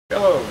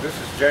Hello, this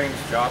is James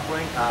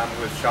Jopling. I'm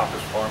with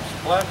Shoppa's Farm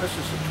Supply. This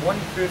is a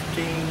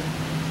 2015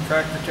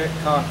 Tractor Tech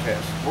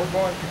contest. We're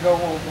going to go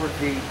over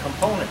the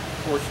component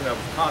portion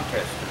of the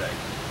contest today.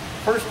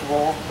 First of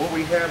all, what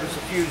we have is a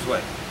fuse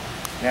link.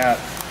 Now,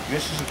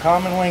 this is a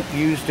common link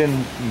used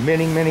in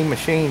many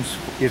machines.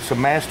 It's a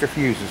master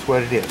fuse is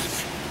what it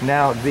is.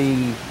 Now,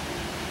 the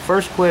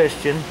first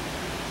question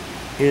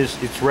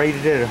is it's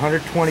rated at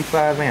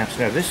 125 amps.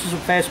 Now, this is a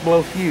fast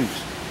blow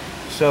fuse.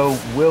 So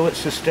will it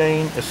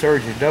sustain a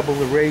surge of double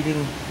the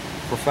rating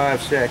for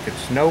 5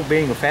 seconds? No,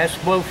 being a fast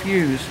blow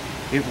fuse,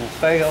 it will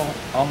fail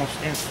almost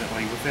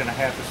instantly within a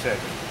half a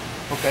second.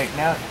 Okay,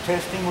 now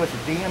testing with a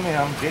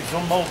DMM,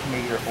 digital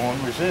multimeter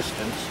on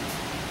resistance,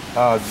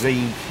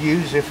 the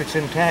fuse, if it's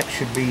intact,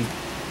 should be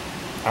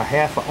a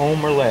half an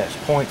ohm or less,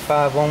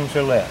 0.5 ohms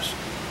or less.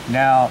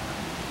 Now,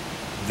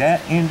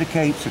 that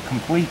indicates a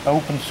complete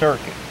open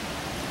circuit.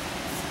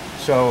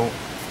 So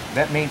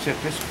that means that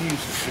this fuse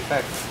is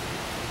defective.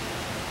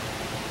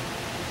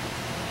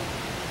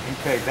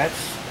 Okay,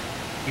 that's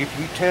if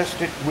you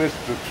test it with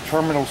the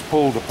terminals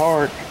pulled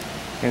apart,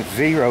 it's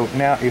 0.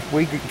 Now, if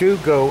we do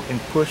go and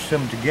push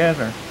them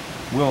together,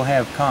 we'll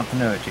have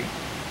continuity,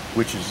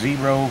 which is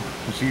 0,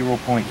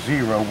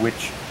 0.0,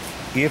 which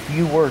if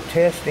you were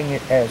testing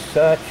it as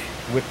such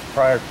with the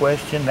prior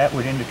question, that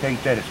would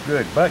indicate that it's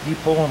good. But you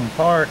pull them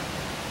apart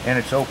and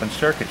it's open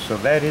circuit, so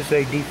that is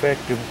a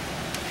defective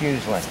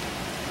fuse link.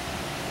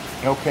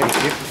 Okay,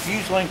 if the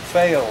fuse link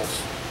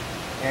fails,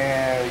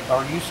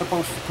 are you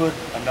supposed to put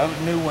another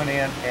new one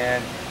in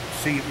and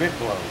see if it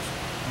blows?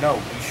 No,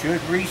 you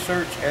should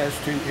research as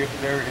to if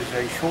there is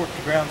a short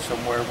to ground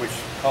somewhere which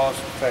caused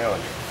the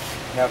failure.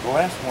 Now the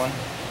last one,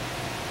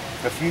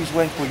 the fuse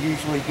link will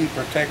usually be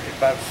protected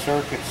by the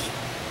circuits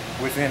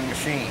within the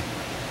machine.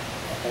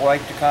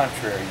 Quite the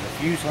contrary, the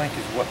fuse link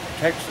is what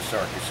protects the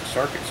circuits. The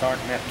circuits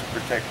aren't meant to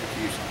protect the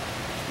fuse link.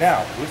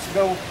 Now, let's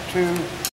go to